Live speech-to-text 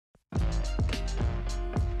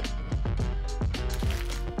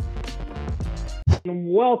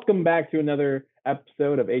Welcome back to another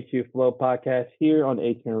episode of H2 Flow Podcast here on the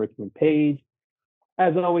H2 Enrichment page.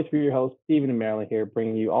 As always, for your hosts, Stephen and Marilyn here,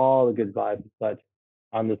 bringing you all the good vibes and such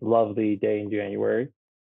on this lovely day in January.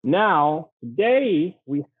 Now, today,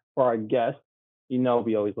 for our guests, we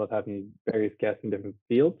always love having various guests in different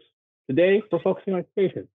fields. Today, we're focusing on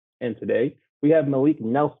education. And today, we have Malik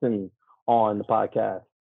Nelson on the podcast.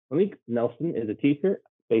 Malik Nelson is a teacher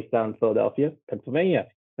based out in Philadelphia, Pennsylvania,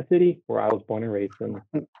 a city where I was born and raised in.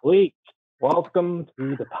 Malik, welcome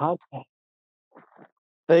to the podcast.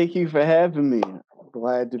 Thank you for having me.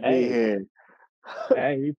 Glad to be Hey, here.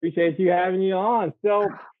 hey, we appreciate you having you on. So,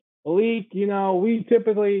 Malik, we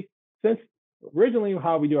typically, since originally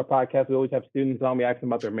how we do our podcast, we always have students on, we ask them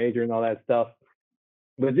about their major and all that stuff.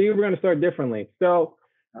 But today we're going to start differently. So,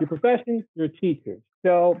 your profession, you're a teacher.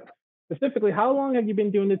 So, specifically, how long have you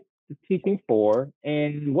been doing this teaching for,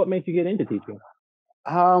 and what made you get into teaching?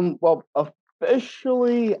 Well,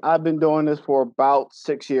 officially, I've been doing this for about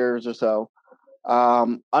 6 years or so.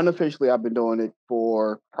 Unofficially, I've been doing it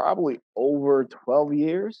for probably over 12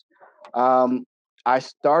 years. Um, I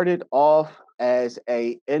started off as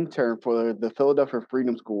a intern for the Philadelphia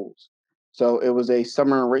Freedom Schools. So it was a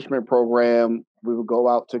summer enrichment program. We would go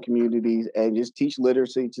out to communities and just teach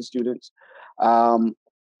literacy to students. Um,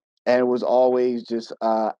 and it was always just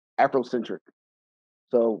Afrocentric.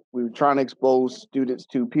 So we were trying to expose students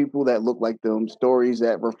to people that looked like them, stories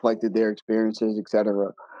that reflected their experiences,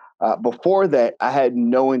 etc. Before that, I had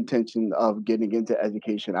no intention of getting into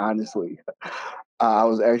education, honestly. I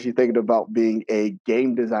was actually thinking about being a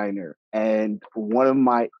game designer. And one of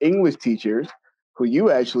my English teachers, who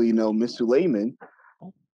you actually know, Miss Suleiman,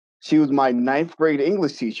 she was my ninth grade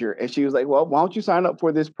English teacher. And she was like, well, why don't you sign up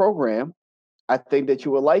for this program? I think that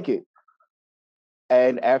you would like it.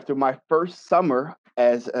 And after my first summer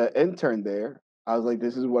as an intern there, I was like,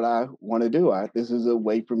 this is what I want to do. This is a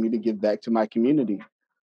way for me to give back to my community.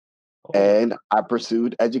 Oh, And I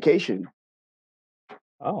pursued education.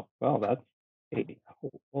 oh, well, that's. Hey,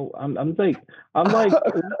 I'm like,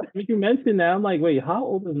 when you mentioned that, I'm like, wait, how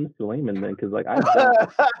old is Mr. Lehman then? Because like I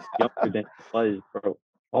felt younger than he was, bro.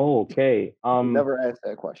 Oh, okay. You never asked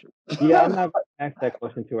that question. Yeah, I'm not gonna ask that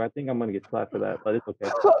question to her. I think I'm gonna get slapped for that, but it's okay.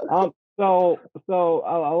 So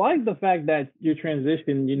I like the fact that your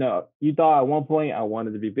transition. You thought at one point I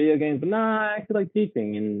wanted to be video games, but nah, I actually like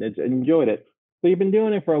teaching and enjoyed it. So you've been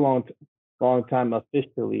doing it for a long time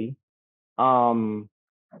officially. Um,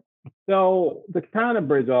 so to kind of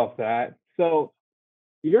bridge off that, so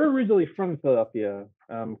you're originally from Philadelphia,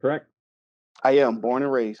 correct? I am born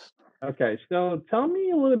and raised. Okay, so tell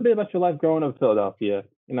me a little bit about your life growing up in Philadelphia.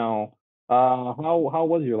 How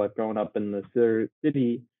was your life growing up in the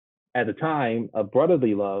city at the time? A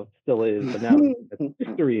brotherly love still is, but now it's a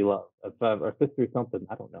sisterly love, or sisterly something.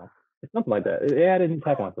 I don't know. It's something like that. It added a new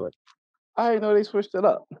type onto it. I didn't know they switched it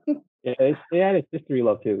up. Yeah, they added sisterly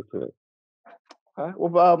love too to it.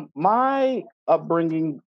 Well, my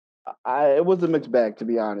upbringing, it was a mixed bag, to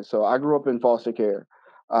be honest. So I grew up in foster care.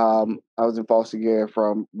 I was in foster care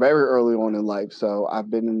from very early on in life. So I've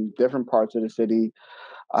been in different parts of the city.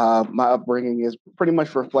 My upbringing is pretty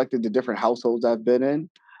much reflected the different households I've been in.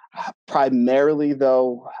 Primarily,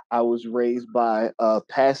 though, I was raised by a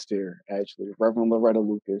pastor, actually, Reverend Loretta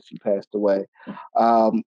Lucas. She passed away.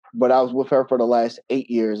 Um, but I was with her for the last 8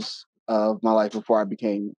 years of my life before I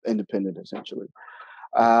became independent, essentially.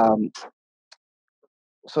 Um,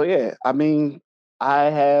 so, yeah, I mean, I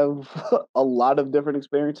have a lot of different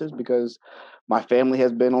experiences because my family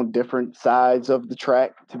has been on different sides of the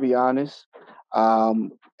track, to be honest.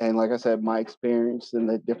 Um, and like I said, my experience in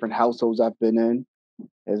the different households I've been in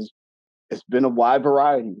has it's been a wide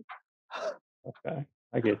variety. Okay,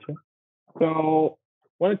 I get you. So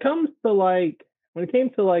when it came to like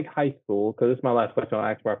high school, because this is my last question I'll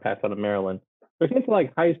ask before I pass on to Maryland. When it came to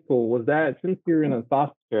like high school, was that since you're in a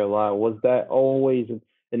foster care a lot, was that always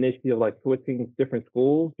an issue of like switching different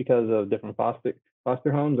schools because of different foster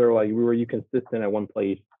homes, or like were you consistent at one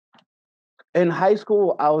place? In high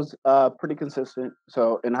school, I was pretty consistent.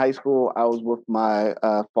 So in high school, I was with my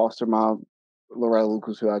foster mom, Loretta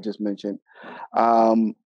Lucas, who I just mentioned.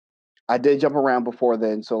 Um, I did jump around before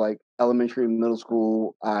then. So like elementary and middle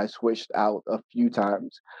school, I switched out a few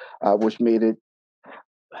times, which made it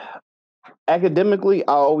academically.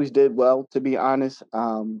 I always did well, to be honest.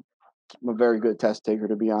 I'm a very good test taker,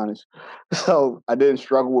 to be honest. So I didn't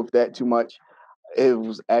struggle with that too much.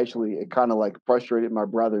 It kind of like frustrated my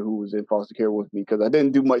brother who was in foster care with me because I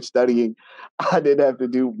didn't do much studying. I didn't have to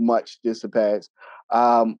do much just to pass.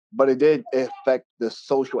 But it did affect the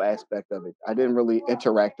social aspect of it. I didn't really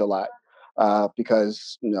interact a lot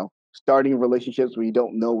because starting relationships where you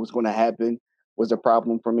don't know what's going to happen was a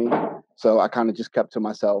problem for me. So I kind of just kept to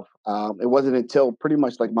myself. It wasn't until pretty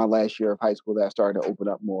much like my last year of high school that I started to open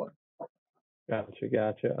up more.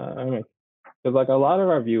 Gotcha. I mean, because like a lot of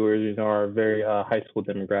our viewers, are very high school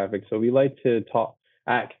demographic, so we like to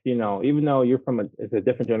ask, even though you're from it's a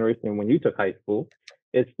different generation when you took high school,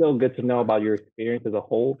 it's still good to know about your experience as a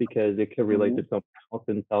whole because it could relate Hmm. to someone else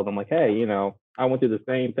and tell them like, hey, I went through the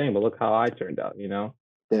same thing, but look how I turned out. Yeah.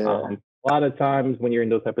 A lot of times when you're in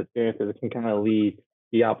those type of experiences, it can kind of lead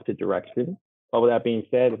the opposite direction. But with that being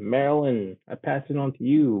said, Marilyn, I pass it on to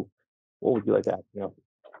you. What would you like to ask?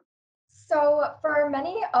 So, for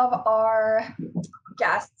many of our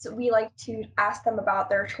guests, we like to ask them about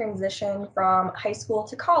their transition from high school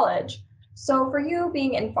to college. So, for you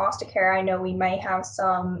being in foster care, I know we might have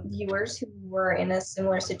some viewers who were in a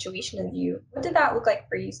similar situation as you. What did that look like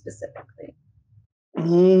for you specifically?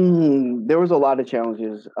 There was a lot of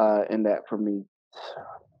challenges in that for me.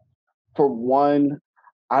 For one,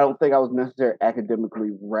 I don't think I was necessarily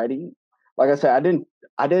academically ready. Like I said,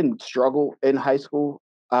 I didn't struggle in high school.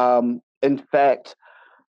 In fact,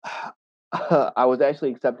 I was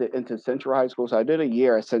actually accepted into Central High School, so I did a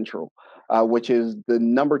year at Central, which is the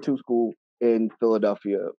number two school in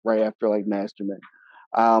Philadelphia, right after like Masterman.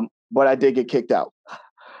 But I did get kicked out.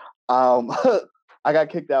 Um, I got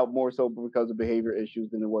kicked out more so because of behavior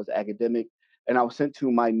issues than it was academic, and I was sent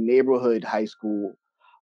to my neighborhood high school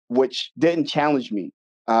which didn't challenge me.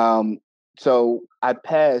 Um, so I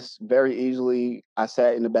passed very easily. I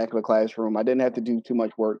sat in the back of the classroom. I didn't have to do too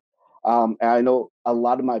much work. And I know a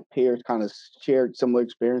lot of my peers kind of shared similar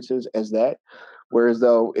experiences as that. Whereas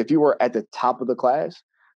though, if you were at the top of the class,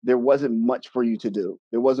 there wasn't much for you to do.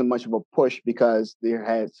 There wasn't much of a push because they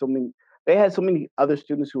had so many other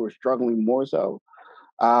students who were struggling more so.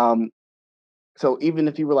 Um, so even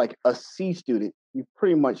if you were like a C student, you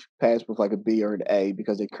pretty much passed with like a B or an A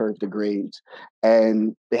because they curved the grades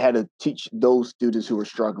and they had to teach those students who were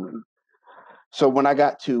struggling. So when I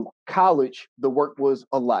got to college, the work was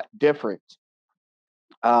a lot different.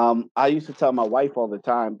 I used to tell my wife all the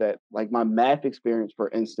time that like my math experience, for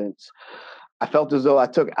instance, I felt as though I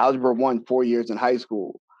took Algebra 1 4 years in high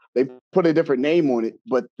school. They put a different name on it,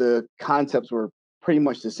 but the concepts were pretty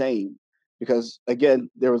much the same. Because again,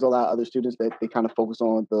 there was a lot of other students that they kind of focused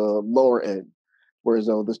on the lower end, whereas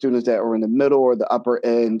though the students that were in the middle or the upper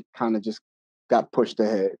end kind of just got pushed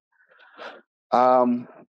ahead. Um,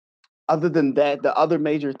 Other than that, the other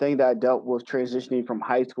major thing that I dealt with transitioning from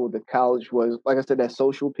high school to college was, like I said, that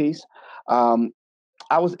social piece. Um,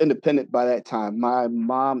 I was independent by that time. My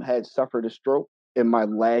mom had suffered a stroke in my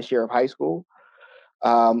last year of high school.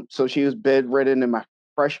 So she was bedridden in my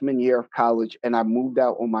freshman year of college, and I moved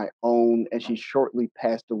out on my own, and she shortly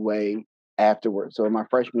passed away afterwards. So in my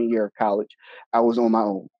freshman year of college, I was on my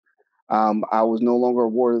own. I was no longer a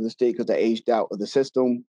ward of the state because I aged out of the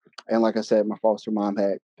system. And like I said, my foster mom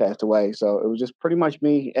had passed away. So it was just pretty much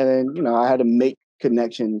me. And then, I had to make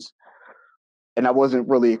connections, and I wasn't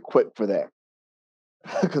really equipped for that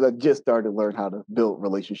because I just started to learn how to build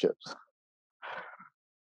relationships.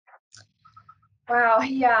 Wow,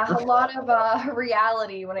 yeah, a lot of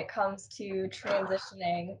reality when it comes to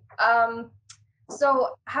transitioning. So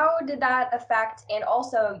how did that affect, and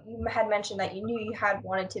also you had mentioned that you knew you had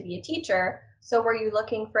wanted to be a teacher. So were you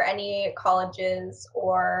looking for any colleges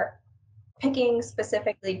or picking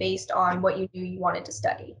specifically based on what you knew you wanted to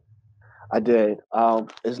study? I did.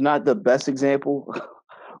 It's not the best example,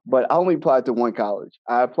 but I only applied to one college.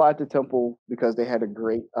 I applied to Temple because they had a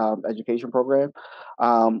great education program.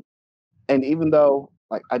 Um, and even though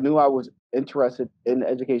like I knew I was interested in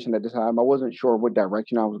education at the time, I wasn't sure what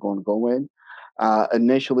direction I was going to go in.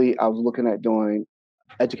 Initially, I was looking at doing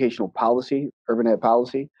educational policy, urban ed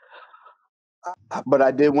policy, but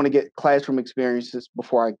I did want to get classroom experiences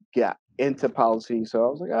before I got into policy. So I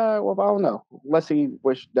was like, well, I don't know. Let's see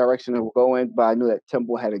which direction it will go in. But I knew that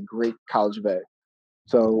Temple had a great college vet.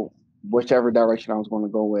 So whichever direction I was going to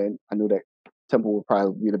go in, I knew that Temple would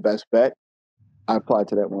probably be the best bet. I applied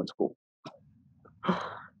to that one school.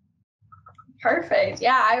 Perfect.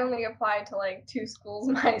 Yeah, I only applied to like 2 schools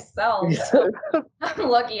myself, so I'm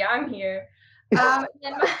lucky I'm here. And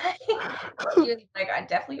my he was like, I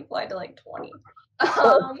definitely applied to like 20.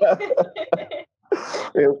 Um,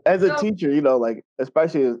 As a so teacher, like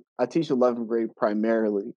especially I teach 11th grade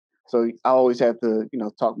primarily. So I always have to,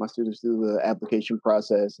 talk my students through the application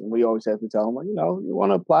process, and we always have to tell them, like, you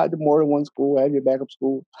want to apply to more than one school, have your backup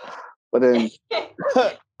school. But then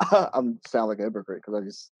I'm sound like a hypocrite because I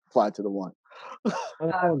just applied to the one.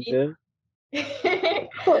 Oh, me- good. Yeah,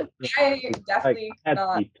 I I definitely had to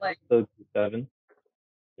not be like so 7.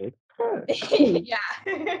 Good. yeah.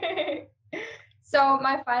 So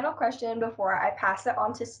my final question before I pass it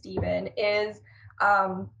on to Steven is,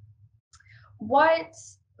 um, what,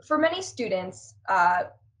 for many students,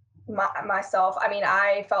 myself, I mean,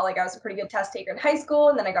 I felt like I was a pretty good test taker in high school,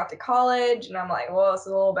 and then I got to college, and I'm like, well, it's a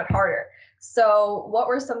little bit harder. So what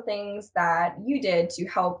were some things that you did to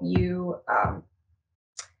help you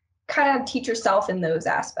kind of teach yourself in those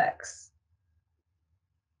aspects?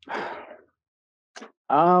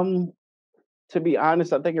 To be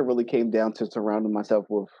honest, I think it really came down to surrounding myself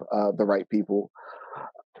with the right people.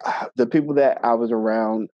 The people that I was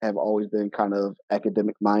around have always been kind of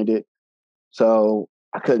academic minded, so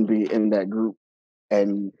I couldn't be in that group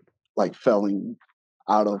and like failing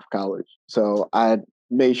out of college. So I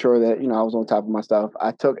made sure that I was on top of my stuff.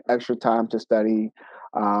 I took extra time to study.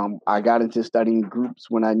 I got into studying groups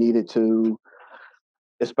when I needed to,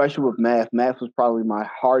 especially with math. Math was probably my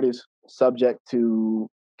hardest subject to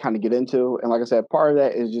kind of get into. And like I said, part of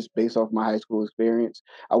that is just based off my high school experience.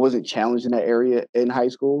 I wasn't challenged in that area in high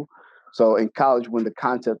school. So in college, when the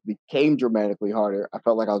concept became dramatically harder, I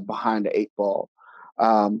felt like I was behind the eight ball.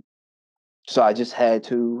 Um, so I had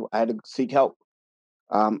to seek help.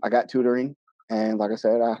 I got tutoring, and like I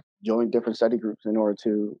said, I joined different study groups in order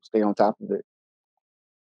to stay on top of it.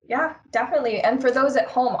 Yeah, definitely. And for those at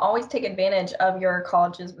home, always take advantage of your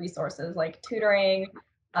college's resources like tutoring,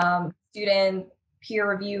 student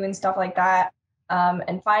peer review, and stuff like that.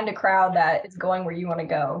 And find a crowd that is going where you want to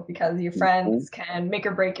go because your Mhm. friends can make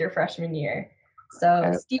or break your freshman year.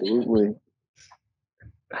 So, Stephen, Absolutely.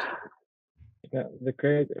 Yeah, the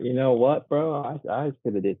crazy. You know what, bro? I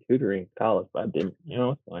should have did tutoring in college, but I didn't.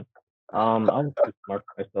 It's fine. I was too smart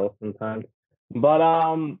for myself sometimes. But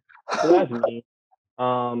so that's me.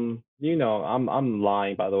 I'm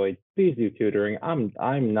lying, by the way. Please do tutoring. I'm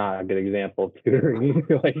not a good example of tutoring.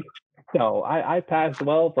 Like, no, I passed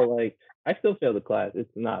well, but like I still fail the class.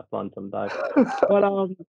 It's not fun sometimes. But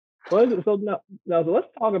so let's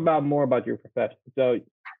talk about more about your profession. So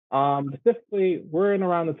specifically, we're in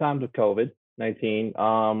around the times of COVID-19.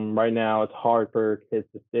 Right now it's hard for kids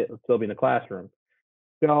to still be in the classroom.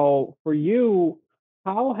 So for you,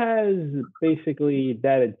 how has basically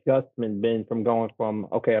that adjustment been from going from,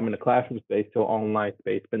 okay, I'm in a classroom space to an online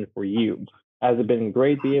space been for you? Has it been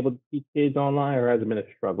great to be able to teach kids online, or has it been a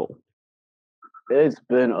struggle? It's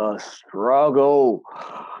been a struggle,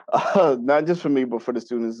 not just for me, but for the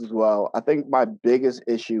students as well. I think my biggest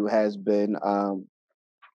issue has been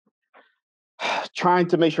trying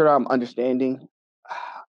to make sure that I'm understanding.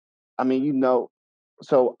 I mean,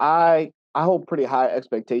 so I hold pretty high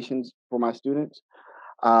expectations for my students.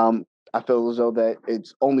 Um, I feel as though that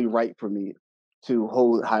it's only right for me to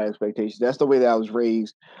hold high expectations. That's the way that I was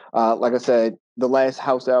raised. Like I said, the last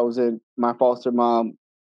house that I was in, my foster mom,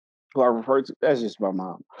 who I refer to, that's just my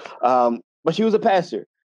mom. But she was a pastor.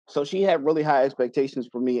 So she had really high expectations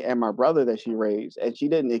for me and my brother that she raised, and she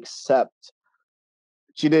didn't accept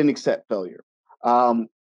failure. Um,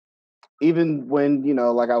 Even when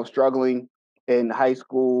like I was struggling in high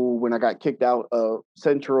school, when I got kicked out of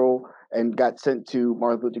Central and got sent to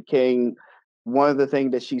Martin Luther King, one of the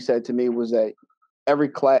things that she said to me was that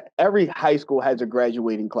every high school has a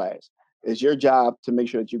graduating class. It's your job to make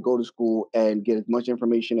sure that you go to school and get as much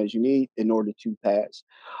information as you need in order to pass.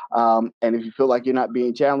 And if you feel like you're not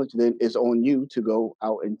being challenged, then it's on you to go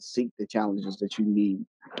out and seek the challenges that you need.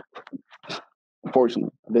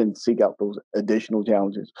 Unfortunately, I didn't seek out those additional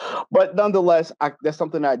challenges. But nonetheless, that's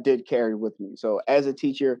something I did carry with me. So as a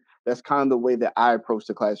teacher, that's kind of the way that I approach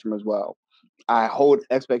the classroom as well. I hold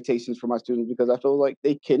expectations for my students because I feel like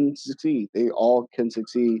they can succeed. They all can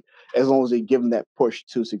succeed as long as they give them that push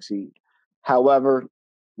to succeed. However,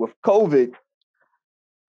 with COVID,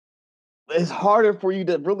 it's harder for you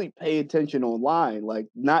to really pay attention online. Like,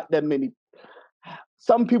 not that many,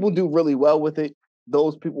 some people do really well with it.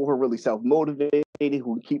 Those people who are really self motivated,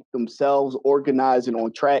 who keep themselves organized and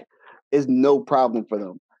on track, is no problem for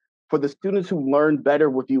them. For the students who learn better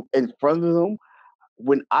with you in front of them,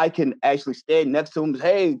 when I can actually stand next to them,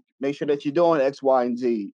 hey, make sure that you're doing X, Y, and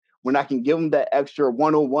Z. When I can give them that extra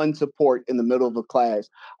one-on-one support in the middle of a class,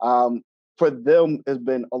 for them, it's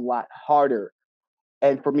been a lot harder.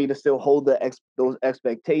 And for me to still hold those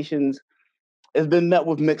expectations, it's been met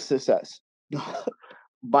with mixed success.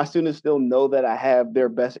 My students still know that I have their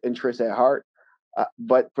best interests at heart,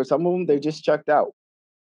 but for some of them, they're just checked out,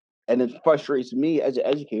 and it frustrates me as an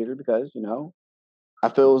educator because I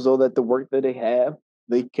feel as though that the work that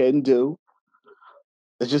they can do,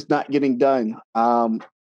 it's just not getting done.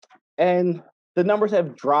 And the numbers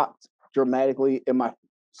have dropped dramatically in my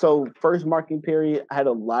first marking period. I had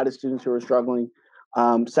a lot of students who were struggling.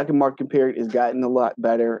 Second marking period has gotten a lot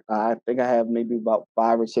better. I think I have maybe about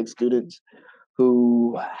 5 or 6 students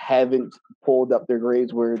who haven't pulled up their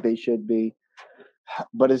grades where they should be.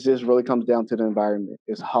 But it just really comes down to the environment.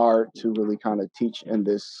 It's hard to really kind of teach in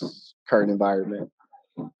this current environment.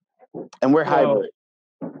 And we're So, hybrid.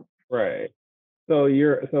 right. So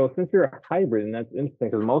since you're a hybrid, and that's interesting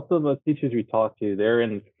because most of the teachers we talk to, they're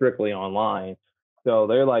in strictly online. So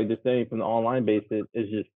they're like just saying from the online basis is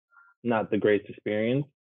just not the greatest experience.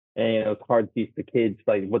 And it's hard to teach the kids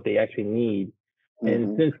like what they actually need.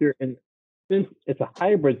 And Mm-hmm. since it's a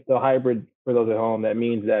hybrid, so hybrid for those at home, that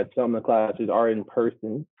means that some of the classes are in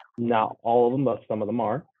person. Not all of them, but some of them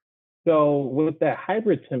are. So with that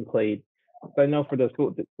hybrid template, I know for the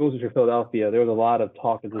schools district of Philadelphia, there was a lot of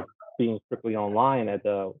talk of just being strictly online at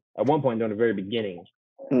one point during the very beginning.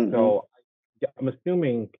 Mm-hmm. So I'm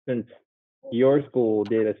assuming since your school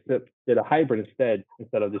did a hybrid instead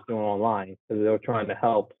of just doing online because they were trying to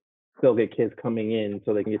help still get kids coming in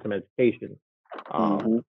so they can get some education.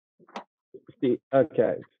 Mm-hmm.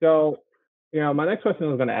 Okay, so my next question I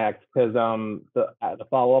was going to ask because the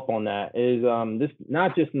follow up on that is this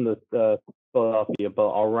not just in the Philadelphia but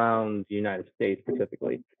around the United States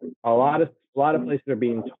specifically. A lot of places are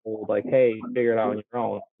being told like, hey, figure it out on your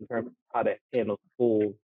own in terms of how to handle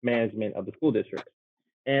school management of the school district.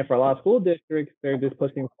 And for a lot of school districts, they're just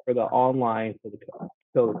pushing for the online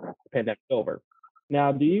till the pandemic's over.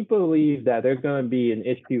 Now, do you believe that there's going to be an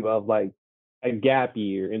issue of like a gap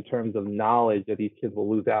year in terms of knowledge that these kids will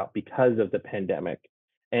lose out because of the pandemic?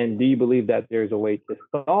 And do you believe that there's a way to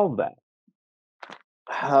solve that?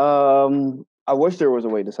 I wish there was a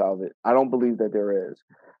way to solve it. I don't believe that there is.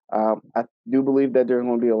 I do believe that there's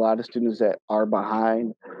going to be a lot of students that are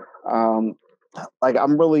behind. Um, like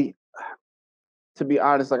I'm really, to be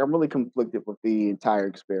honest, like I'm really conflicted with the entire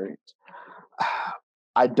experience.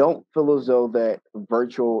 I don't feel as though that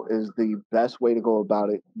virtual is the best way to go about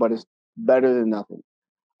it, but it's better than nothing.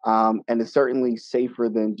 And it's certainly safer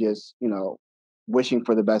than just, wishing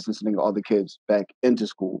for the best and sending all the kids back into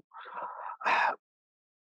school.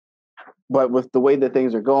 But with the way that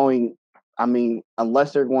things are going, I mean,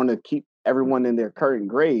 unless they're going to keep everyone in their current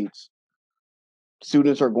grades,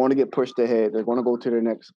 students are going to get pushed ahead. They're going to go to the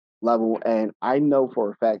next level. And I know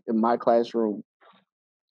for a fact in my classroom,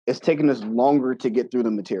 it's taking us longer to get through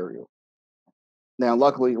the material. Now,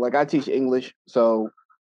 luckily, like I teach English, so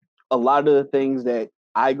a lot of the things that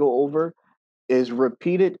I go over is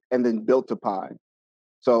repeated and then built upon.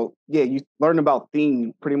 So yeah, you learn about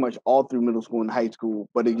theme pretty much all through middle school and high school,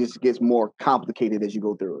 but it just gets more complicated as you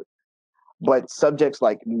go through it. But subjects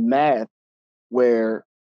like math, where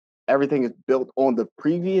everything is built on the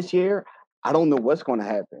previous year, I don't know what's going to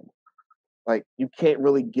happen. Like you can't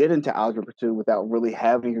really get into algebra 2 without really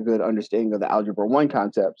having a good understanding of the algebra 1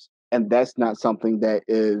 concepts. And that's not something that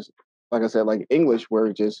is, like I said, like English, where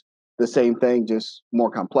it's just the same thing, just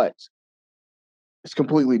more complex. It's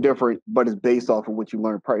completely different, but it's based off of what you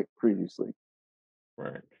learned previously.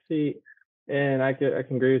 Right. See, and I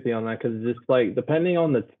can agree with you on that because just like depending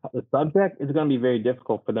on the subject, it's going to be very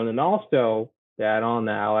difficult for them. And also to add on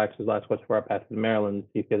that, I'll ask this last question before I pass to Marilyn to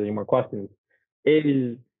see if there's any more questions.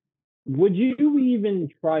 Is would you even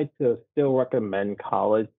try to still recommend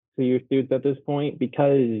college to your students at this point?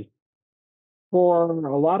 Because for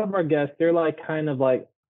a lot of our guests, they're like kind of like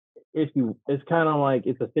if you it's kind of like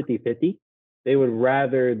it's a 50-50. They would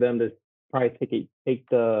rather them to probably take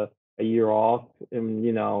the a year off and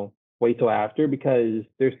wait till after because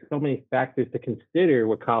there's so many factors to consider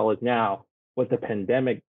with college now with the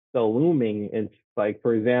pandemic still looming. It's like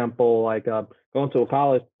for example like going to a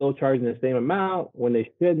college still charging the same amount when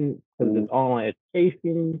they shouldn't because Mm-hmm. it's online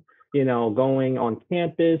education. Going on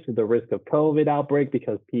campus with the risk of COVID outbreak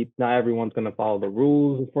because not everyone's going to follow the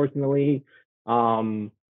rules, unfortunately.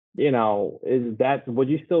 Um, is that would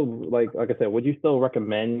you still like I said, would you still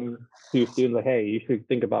recommend to students like, hey, you should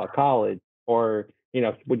think about college, or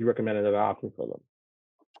would you recommend another option for them?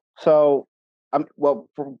 So, I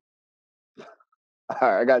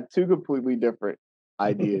got two completely different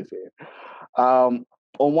ideas here. On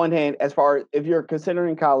one hand, as far as if you're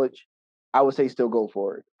considering college, I would say still go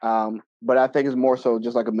for it. But I think it's more so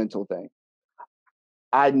just like a mental thing.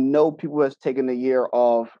 I know people that's taken a year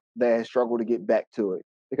off that has struggled to get back to it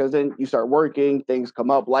because then you start working, things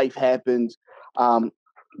come up, life happens. Um,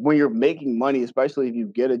 when you're making money, especially if you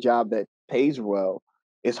get a job that pays well,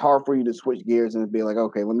 it's hard for you to switch gears and be like,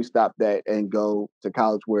 okay, let me stop that and go to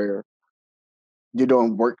college where you're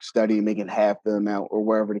doing work study, making half the amount or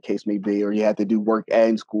wherever the case may be, or you have to do work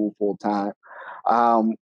and school full time.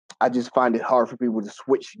 Um, I just find it hard for people to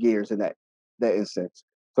switch gears in that instance.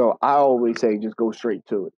 So I always say just go straight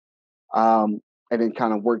to it, and then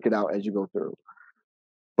kind of work it out as you go through.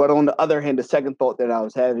 But on the other hand, the second thought that I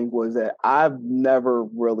was having was that I've never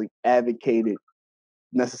really advocated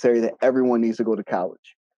necessarily that everyone needs to go to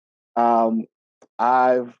college. Um,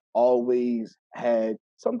 I've always had,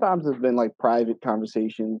 sometimes it's been like private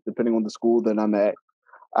conversations depending on the school that I'm at.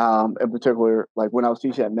 In particular, like when I was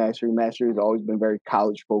teaching at Mastery has always been very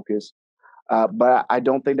college focused. But I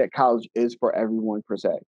don't think that college is for everyone per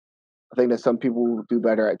se. I think that some people do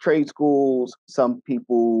better at trade schools. Some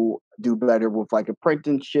people do better with like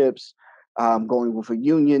apprenticeships, going with a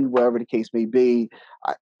union, whatever the case may be.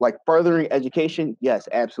 Like furthering education, yes,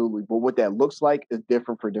 absolutely. But what that looks like is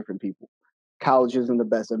different for different people. College isn't the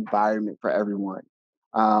best environment for everyone.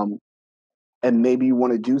 Um, and maybe you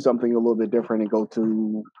want to do something a little bit different and go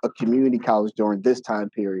to a community college during this time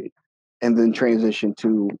period and then transition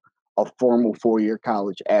to a formal 4-year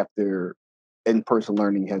college after in-person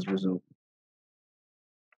learning has resumed.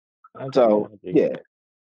 I dig So it. I dig yeah, it.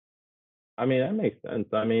 I mean, that makes sense.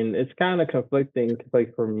 I mean, it's kind of conflicting. 'Cause,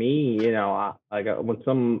 like for me, when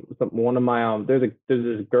one of my there's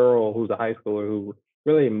this girl who's a high schooler who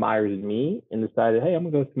really admires me and decided, hey, I'm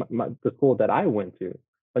gonna go to the school that I went to,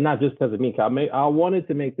 but not just because of me. 'Cause I wanted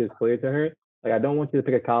to make this clear to her. Like, I don't want you to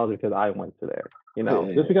pick a college because I went to there.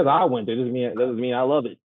 Just because I went there doesn't mean I love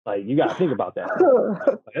it. Like, you gotta think about that.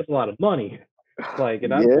 Like, that's a lot of money. Like,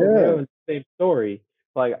 and I told yeah, Marilyn the same story.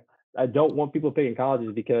 Like, I don't want people picking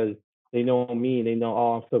colleges because they know me and they know,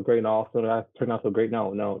 oh, I'm so great and also I turned out so great.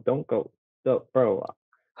 No, no, don't go. So, bro,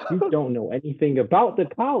 you don't know anything about the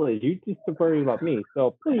college. You just worry about me.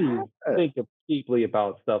 So please think deeply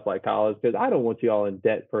about stuff like college because I don't want you all in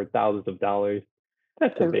debt for thousands of dollars.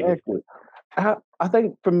 That's the biggest exactly. I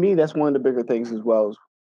think for me that's one of the bigger things as well,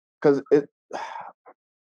 because it.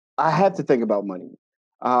 I had to think about money.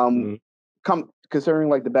 Um, thing. considering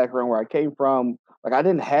like the background where I came from, like I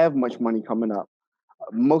didn't have much money coming up.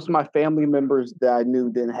 Most of my family members that I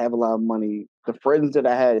knew didn't have a lot of money. The friends that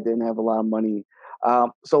I had didn't have a lot of money.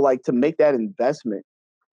 So like to make that investment,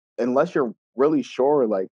 unless you're really sure,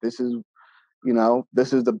 like this is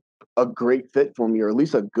a great fit for me, or at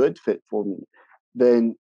least a good fit for me,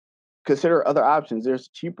 then consider other options. There's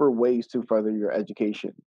cheaper ways to further your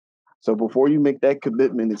education. So before you make that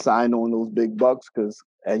commitment and sign on those big bucks, because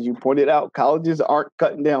as you pointed out, colleges aren't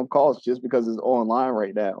cutting down costs just because it's online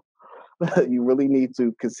right now. You really need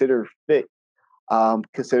to consider fit.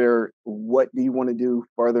 Consider what do you want to do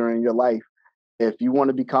further in your life. If you want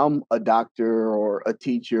to become a doctor or a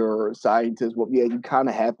teacher or a scientist, well, yeah, you kind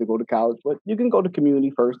of have to go to college, but you can go to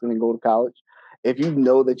community first and then go to college. If you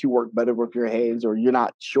know that you work better with your hands or you're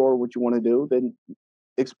not sure what you want to do, then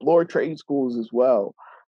explore trade schools as well.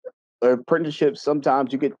 Apprenticeships,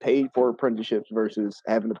 sometimes you get paid for apprenticeships versus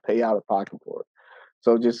having to pay out of pocket for it.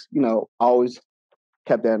 So just, always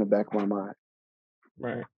kept that in the back of my mind.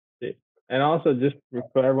 Right. And also, just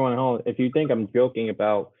for everyone at home, if you think I'm joking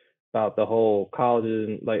about the whole colleges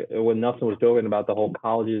and like when Nelson was joking about the whole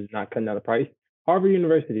colleges not cutting down the price, Harvard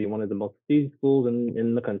University, one of the most prestigious schools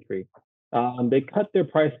in the country, they cut their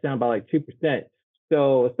price down by like 2%.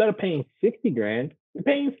 So instead of paying 60 grand, you're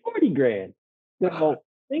paying 40 grand. So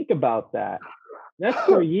think about that. That's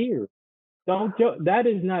for years. Don't joke. That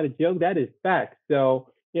is not a joke. That is fact. So,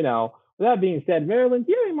 with that being said, Marilyn,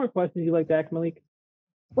 do you have any more questions you'd like to ask Malik?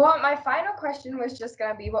 Well, my final question was just going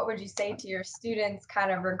to be what would you say to your students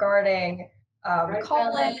kind of regarding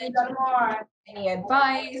college, any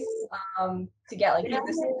advice to get like through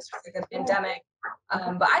this like the pandemic?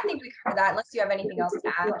 But I think we covered that unless you have anything else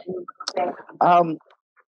to add. Um,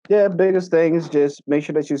 yeah, biggest thing is just make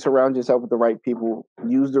sure that you surround yourself with the right people.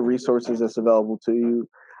 Use the resources that's available to you,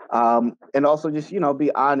 and also just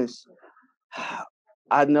be honest.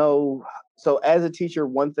 I know. So as a teacher,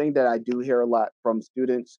 one thing that I do hear a lot from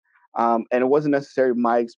students, and it wasn't necessarily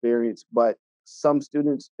my experience, but some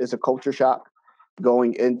students, it's a culture shock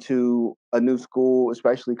going into a new school,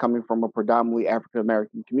 especially coming from a predominantly African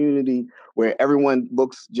American community where everyone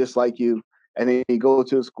looks just like you, and then you go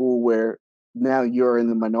to a school where now you're in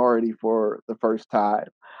the minority for the first time,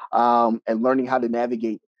 and learning how to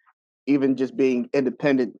navigate even just being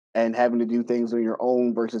independent and having to do things on your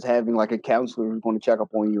own versus having like a counselor who's going to check up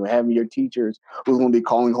on you and having your teachers who's going to be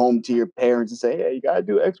calling home to your parents and say, hey, you got to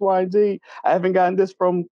do X, Y, and Z. I haven't gotten this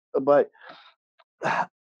from, but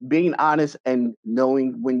being honest and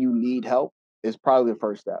knowing when you need help is probably the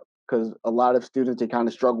first step because a lot of students, they kind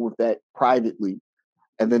of struggle with that privately.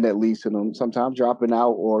 And then that leads to them sometimes dropping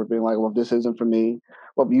out or being like, well, if this isn't for me,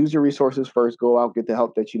 well, use your resources first, go out, get the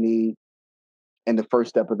help that you need. And the first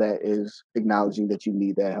step of that is acknowledging that you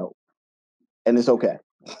need that help. And it's okay.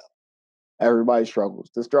 Everybody struggles.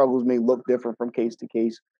 The struggles may look different from case to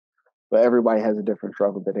case, but everybody has a different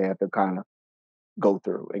struggle that they have to kind of go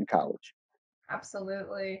through in college.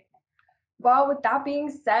 Absolutely. Well, with that being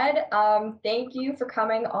said, thank you for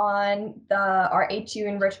coming on our HU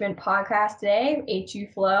Enrichment podcast today, HU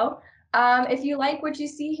Flow. If you like what you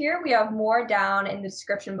see here, we have more down in the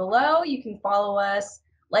description below. You can follow us,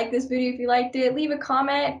 like this video if you liked it, leave a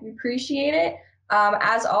comment, we appreciate it.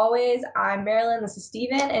 As always, I'm Marilyn, this is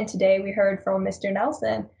Steven, and today we heard from Mr.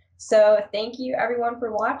 Nelson. So thank you everyone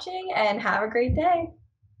for watching and have a great day.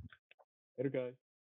 Later, guys.